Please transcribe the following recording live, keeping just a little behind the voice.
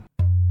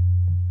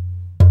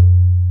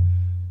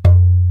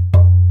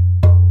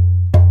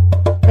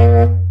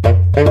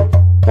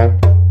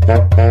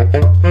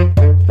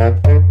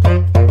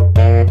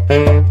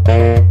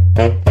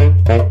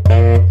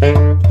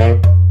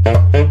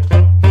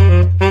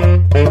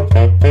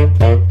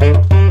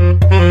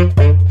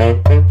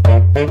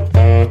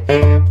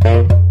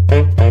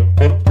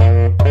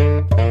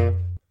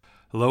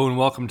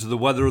welcome to the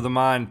Weather of the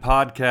Mind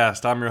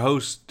podcast. I'm your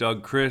host,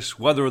 Doug Chris.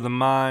 Weather of the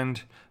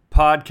Mind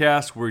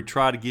podcast, where we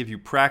try to give you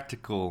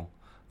practical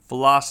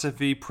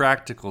philosophy,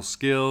 practical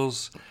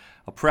skills,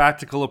 a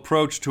practical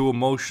approach to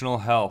emotional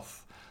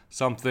health,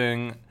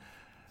 something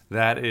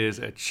that is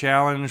a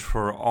challenge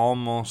for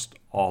almost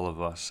all of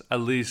us,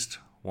 at least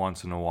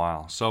once in a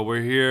while. So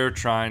we're here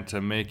trying to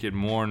make it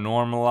more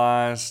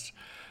normalized,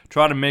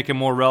 try to make it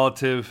more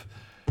relative,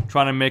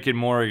 trying to make it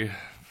more,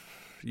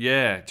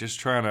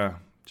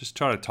 just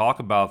try to talk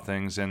about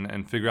things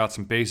and figure out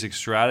some basic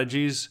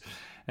strategies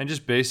and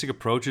just basic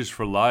approaches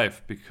for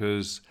life,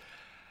 because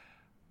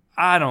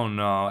I don't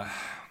know.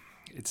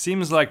 It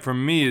seems like for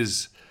me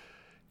is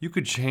you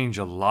could change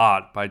a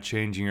lot by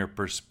changing your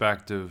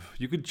perspective.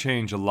 You could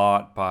change a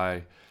lot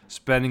by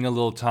spending a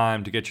little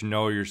time to get to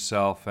know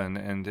yourself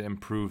and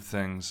improve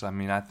things. I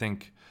mean, I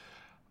think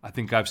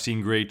I've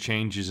seen great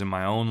changes in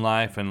my own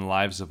life and the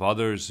lives of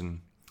others, and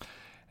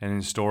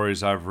in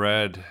stories I've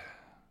read.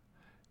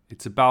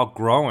 It's about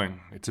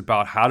growing. It's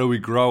about how do we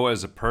grow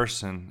as a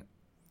person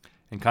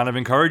and kind of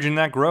encouraging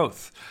that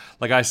growth.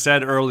 Like I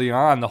said early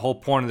on, the whole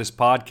point of this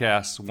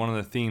podcast, one of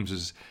the themes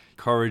is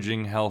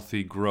encouraging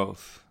healthy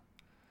growth.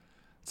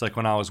 It's like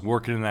when I was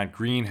working in that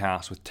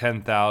greenhouse with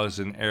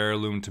 10,000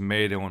 heirloom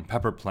tomato and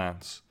pepper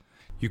plants.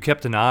 You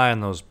kept an eye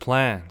on those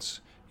plants.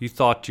 You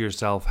thought to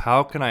yourself,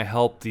 how can I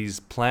help these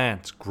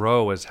plants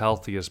grow as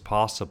healthy as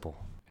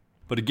possible?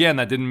 But again,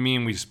 that didn't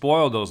mean we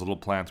spoiled those little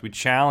plants. We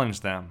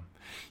challenged them.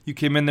 You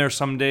came in there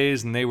some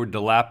days and they were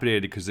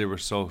dilapidated because they were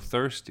so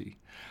thirsty.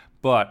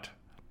 But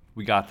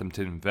we got them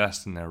to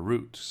invest in their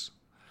roots.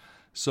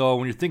 So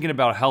when you're thinking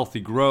about healthy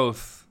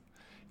growth,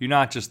 you're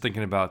not just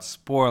thinking about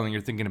spoiling,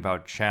 you're thinking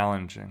about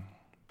challenging.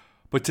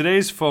 But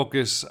today's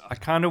focus, I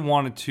kind of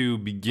wanted to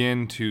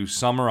begin to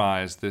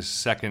summarize this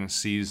second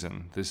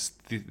season, this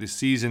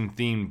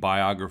season-themed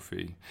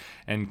biography.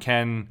 And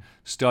can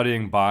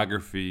studying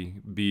biography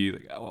be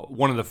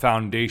one of the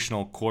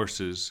foundational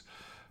courses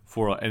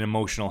for an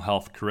emotional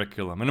health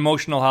curriculum? An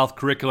emotional health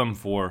curriculum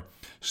for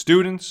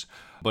students,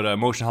 but an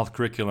emotional health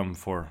curriculum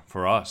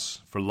for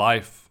us, for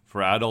life,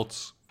 for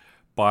adults.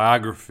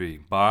 Biography,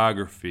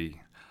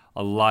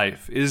 a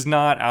life. Is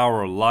not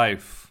our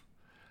life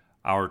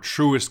our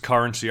truest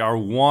currency? Our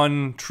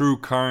one true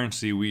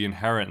currency we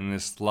inherit in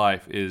this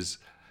life is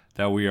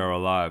that we are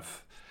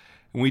alive.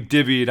 And we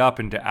divvy it up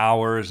into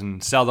hours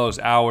and sell those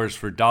hours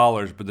for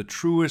dollars, but the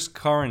truest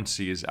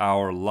currency is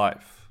our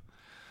life.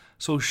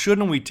 So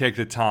shouldn't we take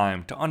the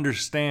time to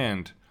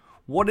understand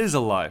what is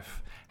a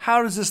life?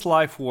 How does this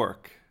life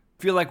work?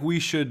 I feel like we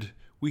should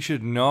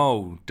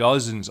know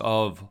dozens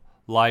of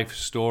life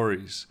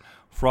stories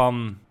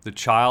from the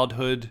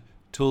childhood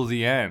till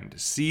the end.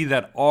 See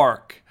that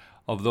arc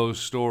of those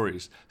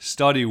stories.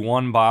 Study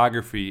one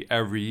biography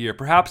every year.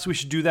 Perhaps we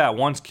should do that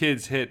once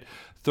kids hit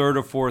 3rd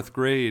or 4th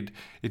grade.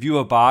 If you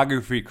have a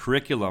biography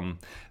curriculum,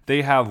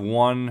 they have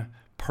one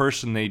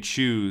person they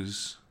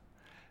choose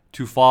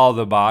to follow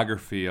the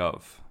biography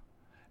of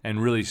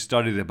and really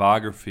study the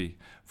biography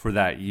for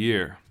that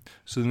year.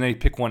 So then they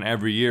pick one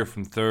every year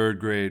from 3rd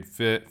grade,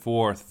 4th,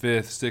 5th,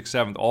 6th,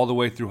 7th, all the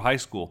way through high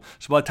school.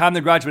 So by the time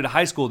they graduate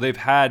high school, they've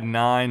had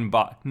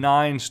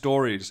nine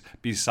stories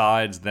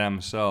besides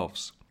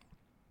themselves.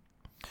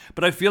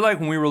 But I feel like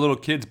when we were little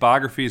kids,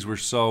 biographies were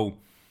so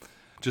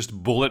just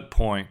bullet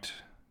point.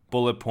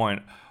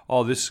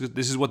 Oh, this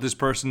is what this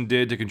person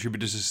did to contribute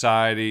to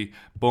society.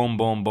 Boom,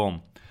 boom,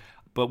 boom.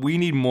 But we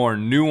need more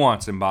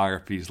nuance in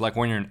biographies. Like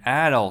when you're an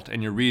adult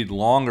and you read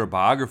longer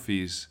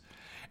biographies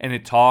and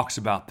it talks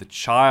about the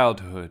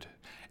childhood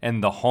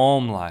and the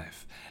home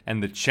life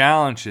and the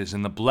challenges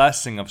and the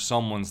blessing of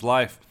someone's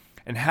life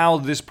and how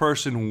this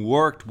person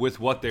worked with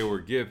what they were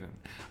given.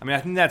 I mean, I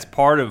think that's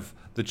part of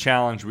the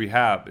challenge we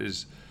have,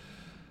 is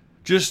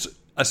just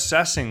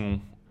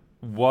assessing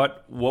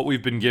what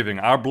we've been given.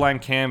 Our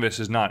blank canvas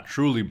is not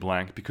truly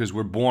blank because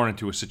we're born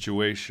into a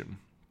situation.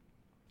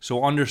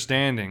 So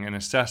understanding and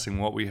assessing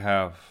what we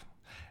have,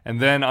 and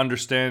then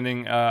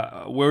understanding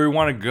where we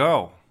want to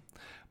go.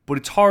 But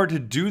it's hard to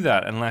do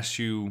that unless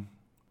you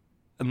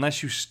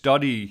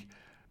study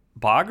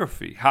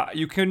biography.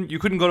 You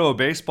couldn't go to a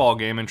baseball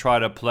game and try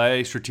to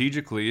play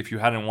strategically if you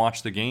hadn't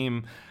watched the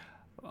game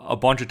a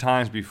bunch of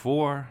times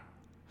before.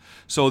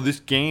 So this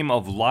game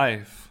of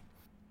life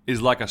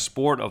is like a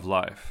sport of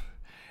life.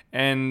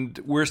 And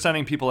we're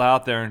sending people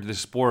out there into this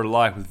sport of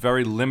life with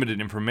very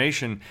limited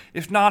information,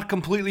 if not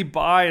completely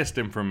biased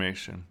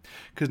information.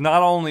 Because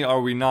not only are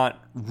we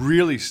not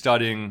really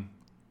studying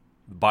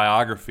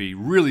biography,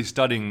 really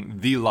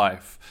studying the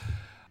life,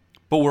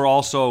 but we're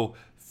also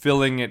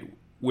filling it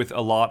with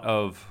a lot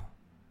of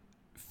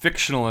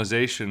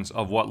fictionalizations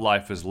of what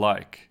life is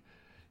like.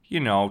 You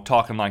know,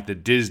 talking like the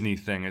Disney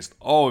thing is,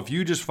 if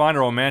you just find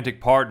a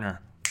romantic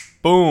partner,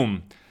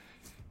 boom,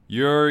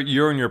 you're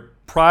in your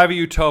private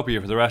utopia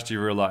for the rest of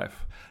your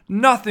life.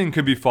 Nothing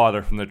could be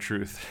farther from the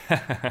truth.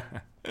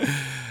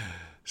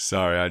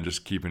 Sorry, I'm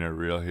just keeping it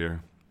real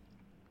here.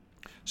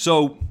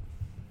 So,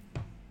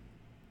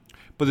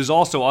 but there's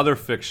also other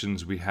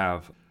fictions we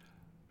have.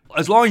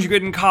 as long as you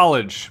get in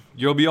college,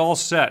 you'll be all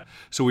set.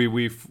 So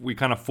we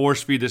kind of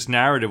force feed this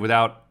narrative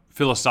without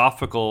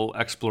philosophical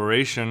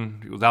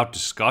exploration, without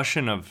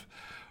discussion of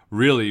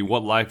really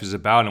what life is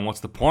about and what's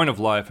the point of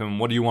life and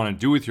what do you want to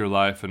do with your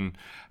life and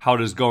how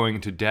does going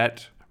into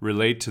debt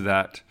relate to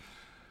that.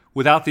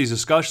 Without these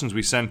discussions,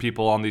 we send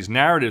people on these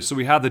narratives. So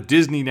we have the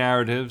Disney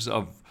narratives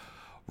of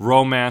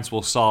romance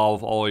will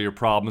solve all your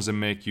problems and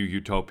make you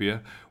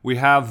utopia. We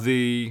have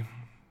the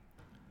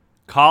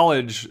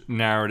college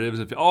narratives.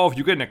 If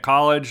you get into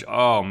college,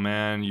 oh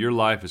man, your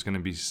life is going to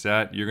be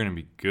set. You're going to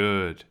be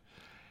good.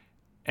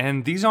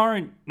 And these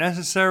aren't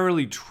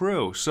necessarily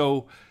true.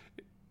 So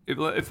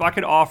if I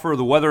could offer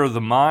the weather of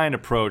the mind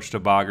approach to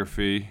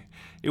biography,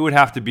 it would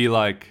have to be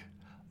like,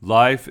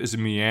 life is a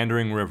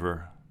meandering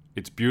river.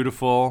 It's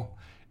beautiful,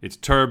 it's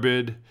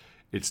turbid,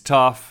 it's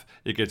tough,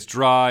 it gets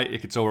dry,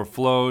 it gets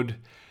overflowed,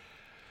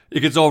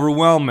 it gets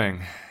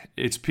overwhelming,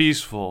 it's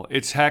peaceful,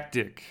 it's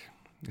hectic.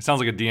 It sounds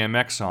like a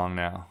DMX song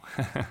now.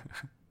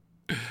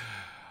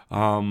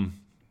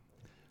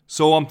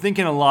 So I'm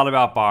thinking a lot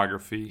about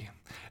biography.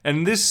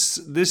 And this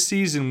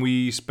season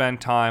we spent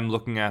time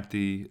looking at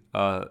the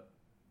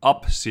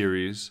Up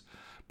series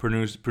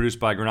produced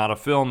by Granada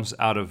Films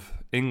out of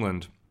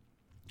England.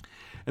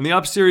 And the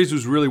Up series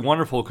was really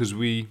wonderful because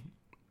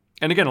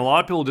and again, a lot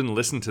of people didn't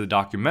listen to the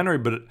documentary,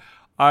 but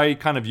I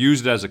kind of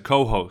used it as a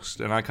co-host,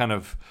 and I kind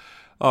of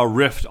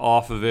riffed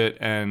off of it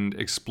and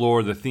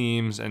explored the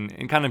themes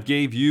and kind of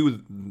gave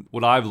you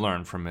what I've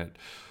learned from it.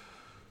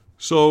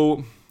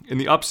 So in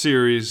the Up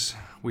series,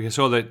 we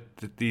saw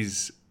that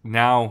these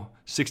now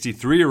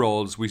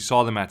 63-year-olds, we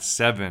saw them at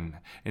 7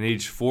 and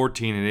age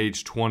 14 and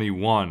age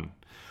 21,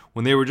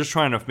 when they were just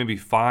trying to maybe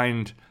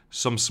find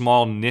some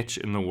small niche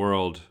in the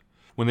world,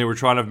 when they were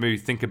trying to maybe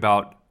think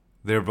about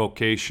their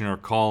vocation or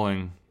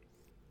calling.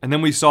 And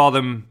then we saw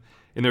them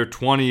in their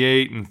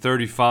 28 and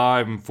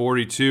 35 and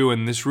 42,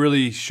 and this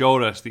really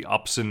showed us the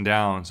ups and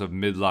downs of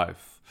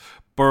midlife,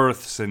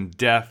 births and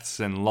deaths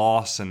and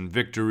loss and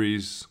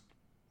victories.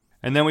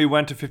 And then we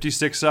went to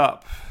 56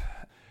 up.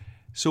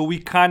 So we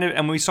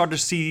started to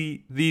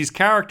see these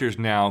characters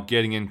now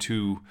getting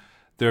into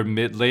their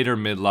later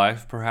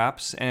midlife,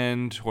 perhaps,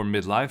 or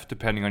midlife,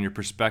 depending on your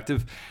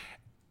perspective,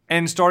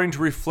 and starting to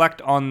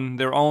reflect on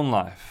their own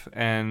life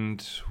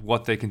and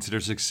what they consider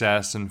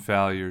success and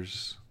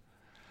failures.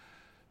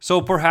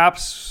 So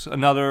perhaps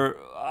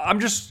I'm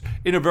just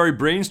in a very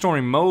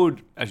brainstorming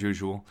mode as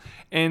usual,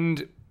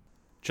 and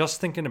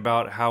just thinking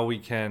about how we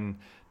can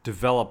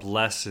develop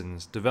lesson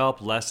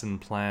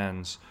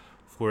plans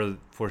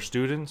for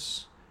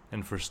students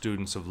and for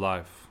students of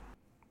life.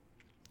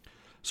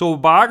 So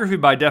biography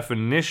by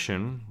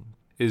definition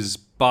is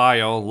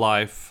bio,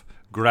 life,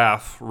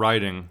 graph,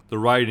 writing, the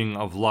writing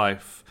of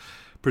life,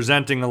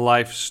 presenting a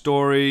life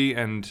story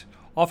and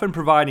often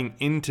providing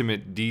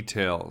intimate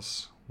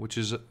details, which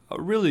is a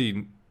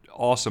really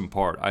awesome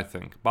part, I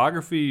think.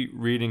 Biography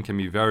reading can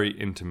be very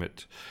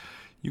intimate.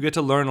 You get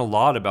to learn a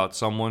lot about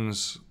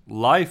someone's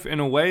life in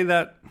a way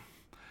that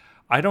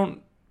I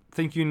don't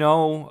think you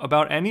know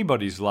about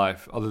anybody's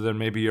life other than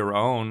maybe your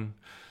own.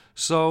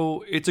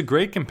 So it's a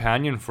great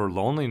companion for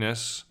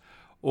loneliness,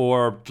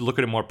 or to look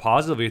at it more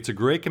positively, it's a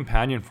great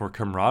companion for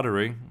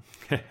camaraderie.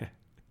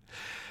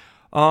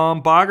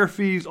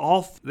 Biographies,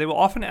 they will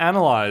often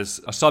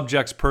analyze a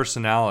subject's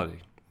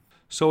personality.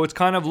 So it's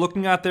kind of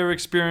looking at their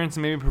experience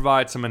and maybe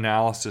provide some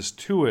analysis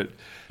to it.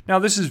 Now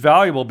this is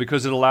valuable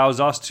because it allows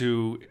us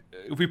to,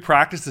 if we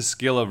practice the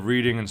skill of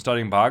reading and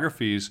studying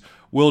biographies,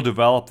 we'll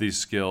develop these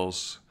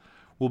skills.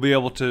 We'll be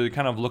able to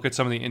kind of look at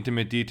some of the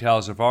intimate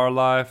details of our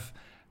life,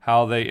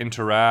 how they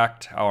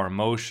interact, our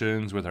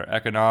emotions, with our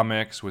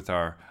economics, with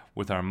our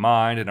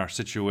mind and our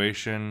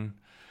situation.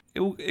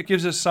 It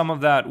gives us some of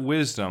that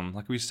wisdom.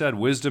 Like we said,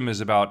 wisdom is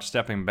about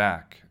stepping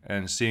back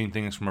and seeing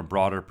things from a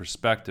broader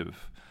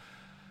perspective.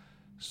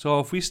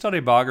 So if we study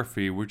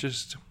biography, we're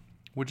just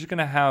going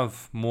to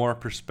have more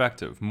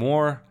perspective,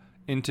 more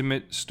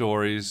intimate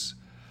stories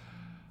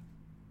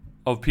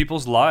of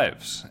people's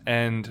lives.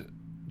 And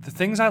the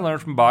things I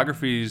learned from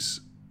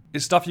biographies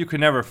is stuff you could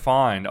never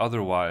find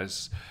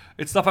otherwise.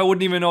 It's stuff I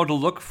wouldn't even know to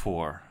look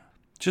for.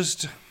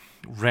 Just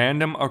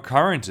random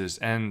occurrences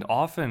and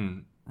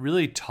often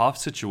really tough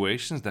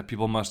situations that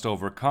people must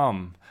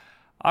overcome.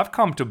 I've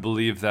come to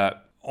believe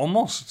that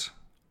almost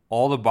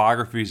all the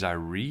biographies I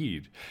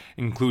read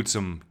include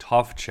some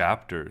tough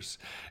chapters.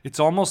 It's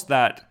almost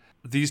that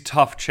these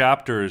tough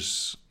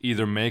chapters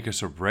either make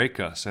us or break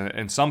us,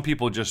 and some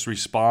people just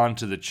respond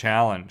to the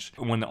challenge.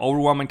 When the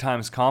overwhelming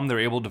times come, they're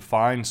able to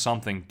find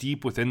something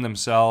deep within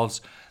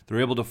themselves. They're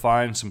able to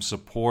find some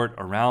support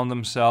around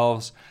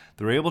themselves.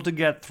 They're able to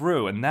get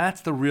through, and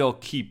that's the real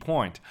key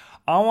point.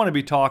 I want to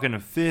be talking to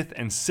 5th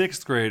and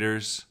 6th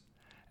graders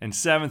and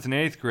 7th and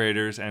 8th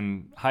graders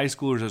and high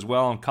schoolers as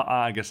well, and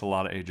I guess a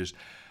lot of ages.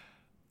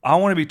 I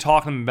want to be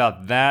talking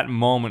about that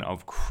moment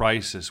of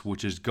crisis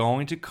which is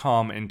going to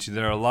come into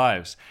their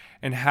lives.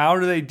 And how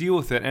do they deal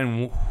with it?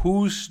 And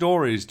whose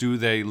stories do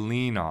they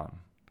lean on?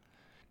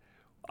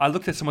 I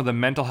looked at some of the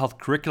mental health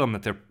curriculum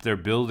that they're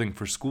building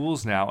for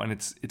schools now, and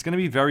it's going to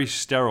be very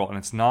sterile, and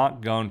it's not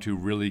going to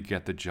really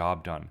get the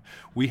job done.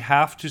 We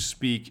have to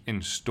speak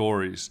in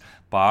stories.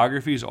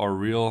 Biographies are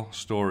real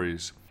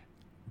stories.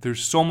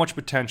 There's so much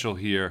potential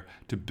here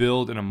to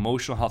build an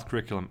emotional health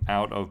curriculum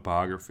out of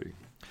biography.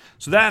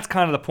 So that's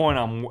kind of the point.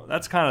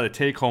 That's kind of the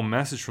take-home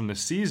message from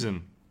this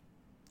season.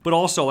 But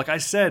also, like I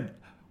said,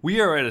 we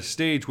are at a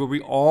stage where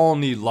we all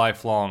need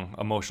lifelong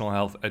emotional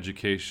health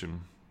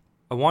education.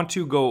 I want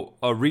to go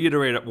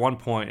reiterate at one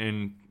point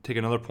and take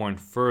another point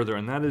further,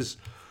 and that is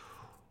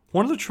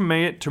one of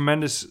the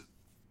tremendous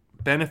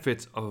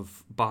benefits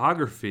of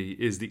biography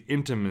is the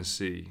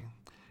intimacy.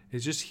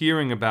 It's just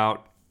hearing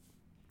about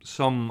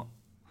some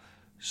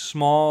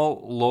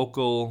small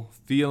local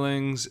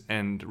feelings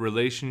and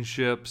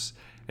relationships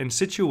and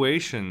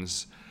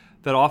situations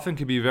that often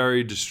can be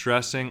very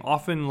distressing,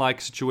 often like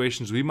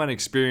situations we might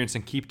experience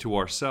and keep to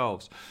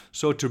ourselves.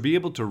 So to be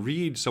able to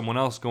read someone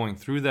else going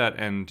through that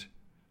and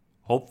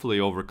hopefully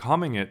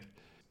overcoming it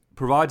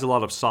provides a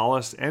lot of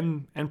solace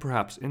and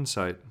perhaps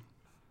insight.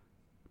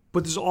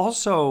 But there's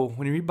also,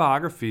 when you read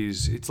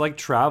biographies, it's like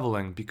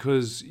traveling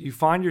because you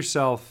find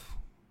yourself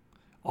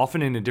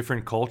often in a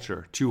different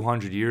culture,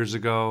 200 years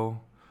ago,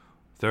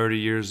 30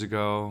 years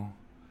ago,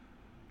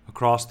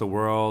 across the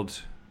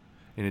world,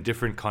 in a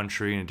different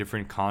country, in a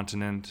different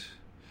continent,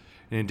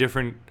 in a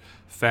different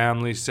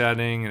family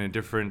setting, in a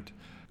different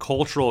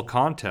cultural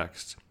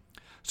context.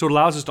 So it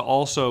allows us to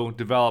also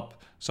develop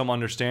some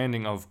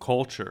understanding of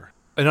culture.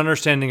 An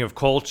understanding of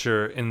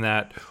culture in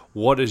that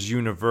what is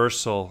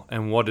universal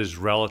and what is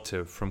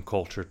relative from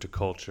culture to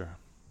culture.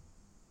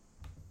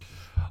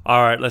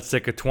 All right, let's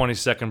take a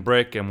 20-second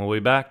break and we'll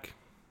be back.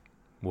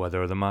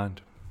 Weather of the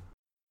Mind.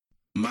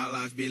 My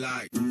life be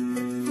like, yeah.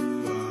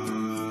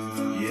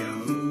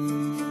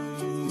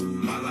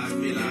 My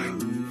life be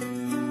like,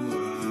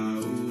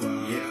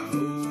 yeah.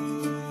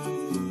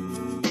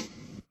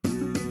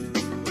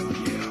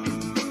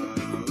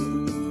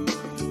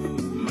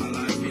 My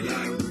life be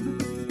like,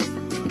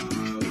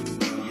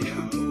 yeah.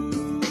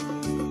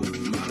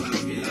 My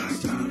life be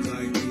like times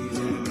like these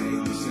that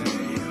make me say,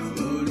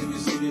 yeah. Lord, if you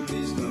see me,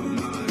 please come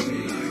my way.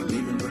 Like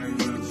leaving brain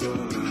from so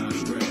blind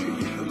stray,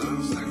 yeah.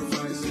 Long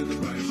sacrifice in the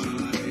right my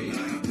life.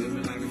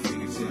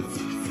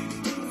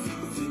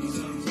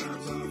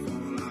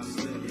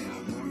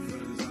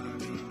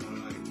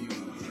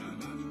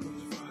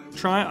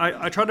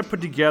 I try to put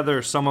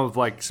together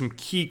some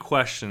key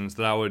questions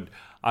that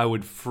I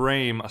would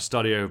frame a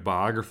study of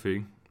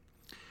biography,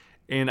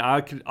 and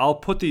I'll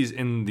put these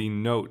in the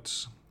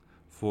notes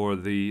for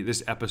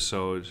this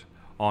episode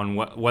on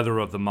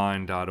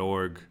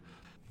weatherofthemind.org.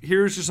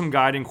 Here's just some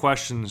guiding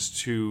questions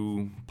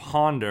to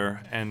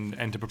ponder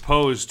and to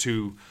propose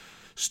to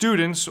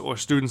students or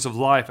students of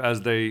life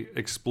as they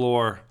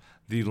explore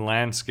the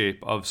landscape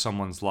of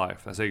someone's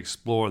life, as they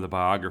explore the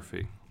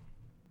biography.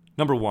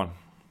 Number 1.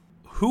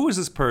 Who was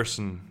this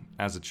person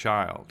as a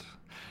child?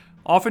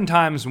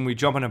 Oftentimes when we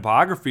jump into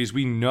biographies,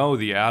 we know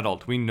the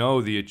adult, we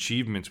know the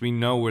achievements, we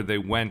know where they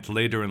went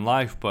later in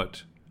life,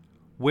 but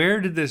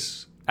where did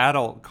this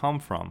adult come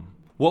from?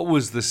 What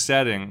was the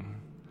setting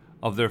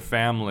of their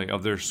family,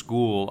 of their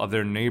school, of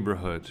their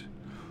neighborhood?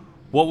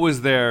 What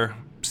was their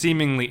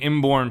seemingly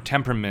inborn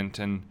temperament,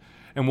 and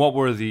what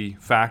were the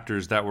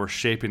factors that were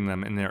shaping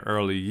them in their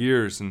early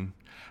years, and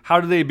how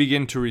do they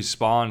begin to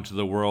respond to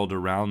the world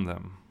around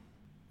them?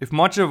 If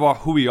much of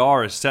who we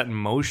are is set in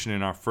motion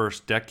in our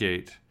first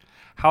decade,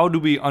 how do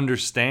we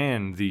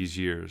understand these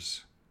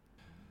years?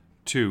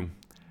 2.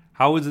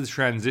 How is the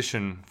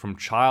transition from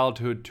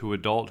childhood to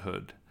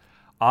adulthood?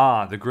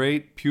 The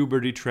great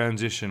puberty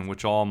transition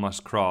which all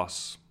must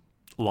cross.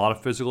 A lot of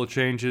physical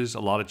changes, a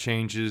lot of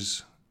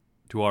changes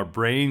to our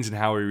brains and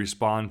how we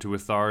respond to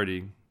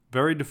authority.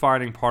 Very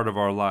defining part of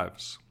our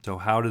lives. So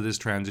how did this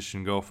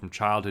transition go from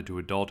childhood to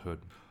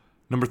adulthood?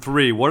 Number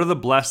 3, what are the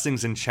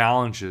blessings and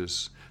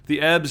challenges, the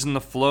ebbs and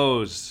the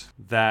flows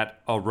that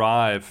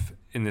arrive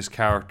in this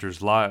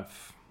character's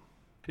life?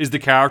 Is the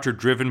character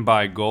driven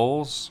by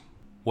goals?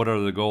 What are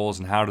the goals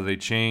and how do they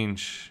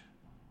change?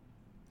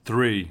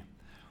 3,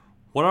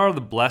 what are the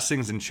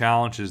blessings and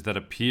challenges that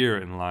appear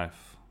in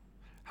life?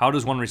 How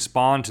does one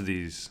respond to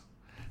these?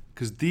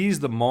 Because these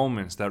are the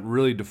moments that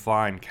really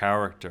define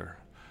character.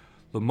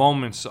 The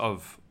moments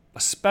of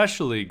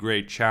especially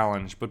great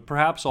challenge, but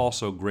perhaps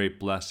also great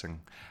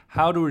blessing.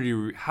 How do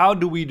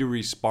we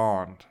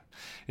respond?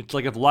 It's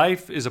like if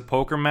life is a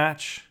poker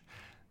match,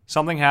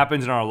 something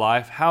happens in our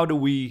life, how do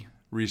we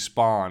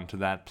respond to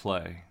that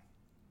play?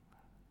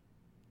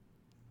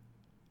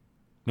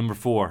 Number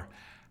 4,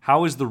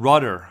 how is the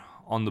rudder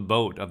on the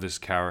boat of this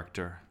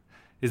character?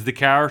 Is the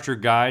character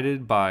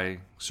guided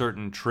by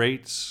certain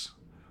traits?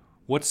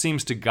 What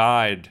seems to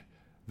guide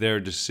their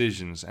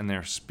decisions and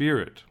their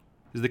spirit?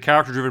 Is the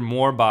character driven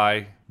more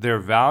by their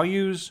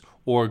values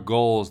or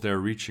goals they're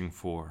reaching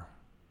for?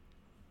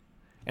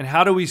 And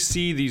how do we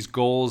see these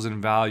goals and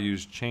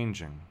values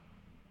changing?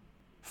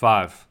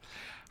 5,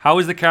 how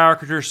is the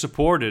character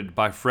supported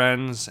by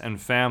friends and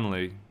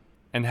family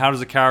And how does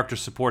the character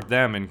support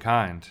them in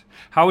kind?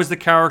 How is the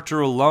character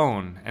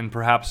alone and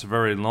perhaps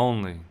very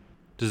lonely?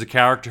 Does the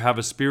character have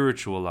a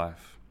spiritual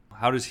life?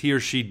 How does he or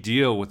she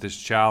deal with this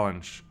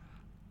challenge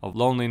of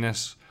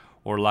loneliness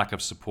or lack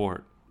of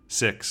support?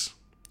 6.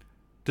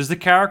 Does the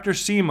character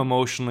seem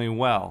emotionally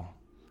well?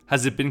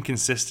 Has it been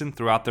consistent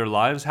throughout their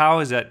lives? How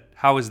has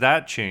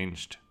that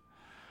changed?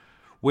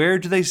 Where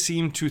do they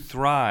seem to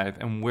thrive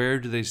and where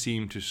do they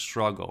seem to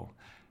struggle?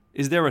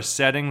 Is there a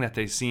setting that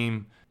they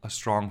seem a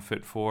strong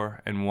fit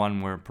for and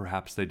one where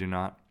perhaps they do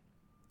not?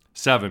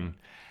 7.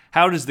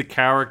 How does the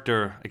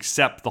character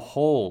accept the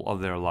whole of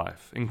their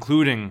life,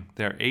 including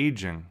their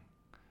aging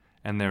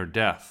and their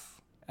death?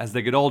 As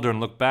they get older and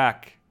look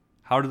back,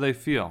 how do they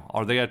feel?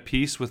 Are they at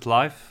peace with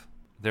life,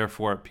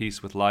 therefore at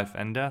peace with life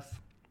and death?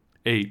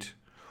 8.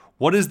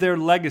 What is their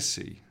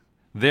legacy,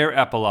 their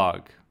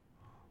epilogue?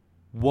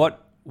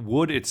 What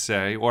would it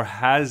say or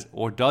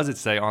does it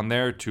say on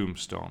their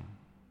tombstone?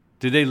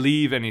 Did they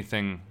leave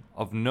anything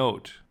of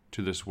note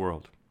to this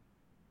world?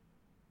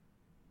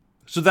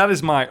 So that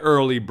is my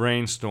early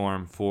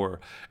brainstorm for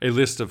a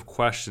list of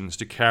questions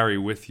to carry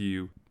with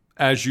you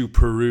as you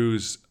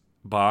peruse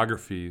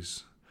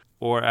biographies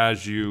or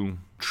as you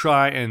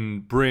try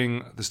and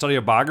bring the study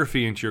of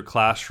biography into your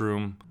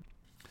classroom.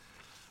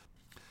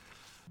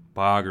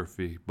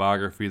 Biography,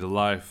 the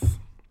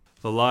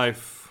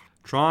life.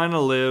 Trying to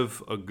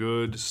live a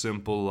good,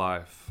 simple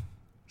life.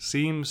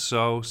 Seems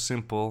so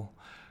simple,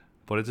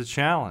 but it's a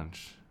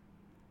challenge.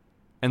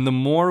 And the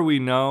more we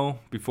know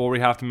before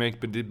we have to make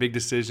big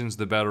decisions,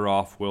 the better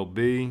off we'll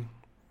be.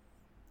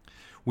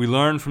 We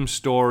learn from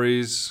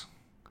stories,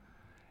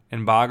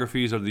 and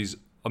biographies are these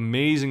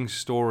amazing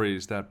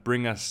stories that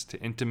bring us to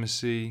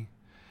intimacy,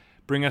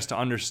 bring us to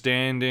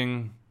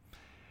understanding,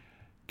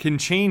 can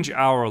change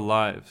our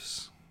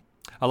lives.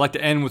 I'd like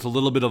to end with a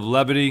little bit of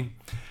levity.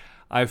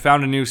 I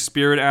found a new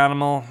spirit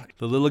animal.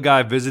 The little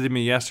guy visited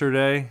me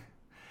yesterday.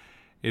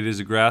 It is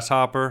a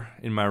grasshopper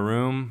in my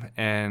room,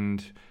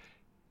 and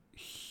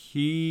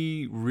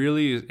he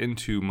really is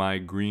into my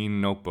green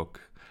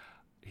notebook.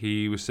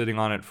 He was sitting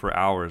on it for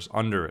hours,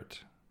 under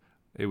it.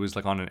 It was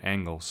like on an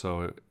angle,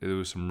 so there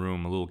was some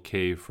room, a little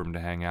cave for him to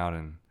hang out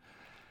in.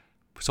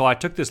 So I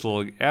took this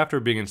after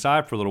being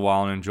inside for a little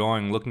while and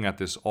enjoying looking at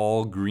this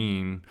all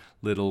green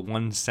little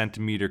 1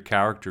 centimeter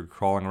character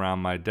crawling around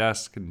my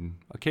desk and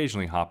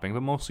occasionally hopping,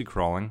 but mostly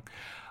crawling.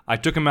 I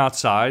took him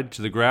outside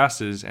to the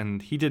grasses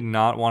and he did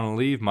not want to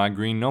leave my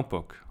green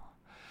notebook.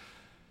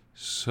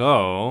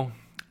 So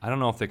I don't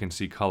know if they can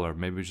see color,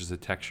 maybe it's just a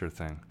texture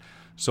thing.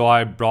 So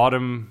I brought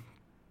him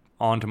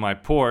onto my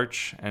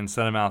porch and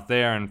set him out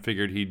there and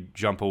figured he'd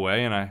jump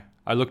away, and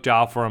I looked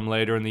out for him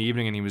later in the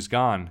evening and he was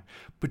gone.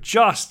 But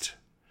just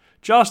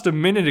a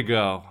minute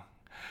ago,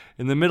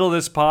 in the middle of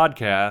this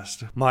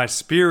podcast, my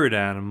spirit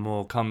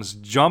animal comes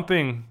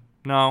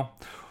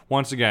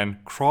once again,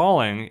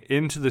 crawling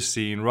into the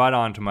scene right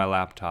onto my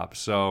laptop.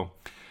 So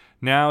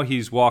now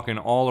he's walking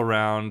all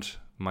around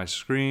my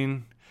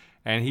screen,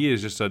 and he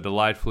is just a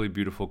delightfully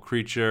beautiful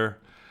creature.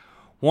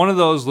 One of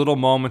those little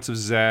moments of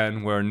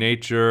Zen where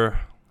nature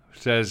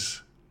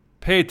says,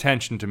 pay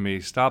attention to me,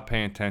 stop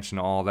paying attention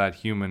to all that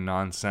human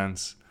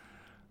nonsense.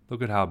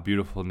 Look at how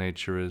beautiful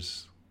nature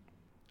is.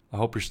 I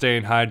hope you're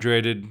staying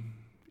hydrated,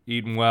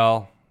 eating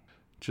well,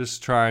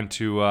 just trying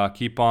to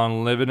keep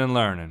on living and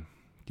learning.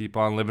 Keep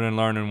on living and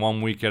learning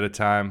 1 week at a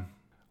time.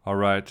 All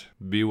right,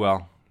 be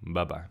well.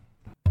 Bye-bye.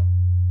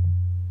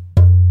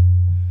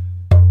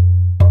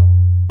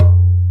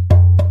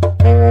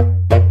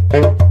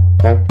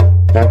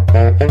 Thank you.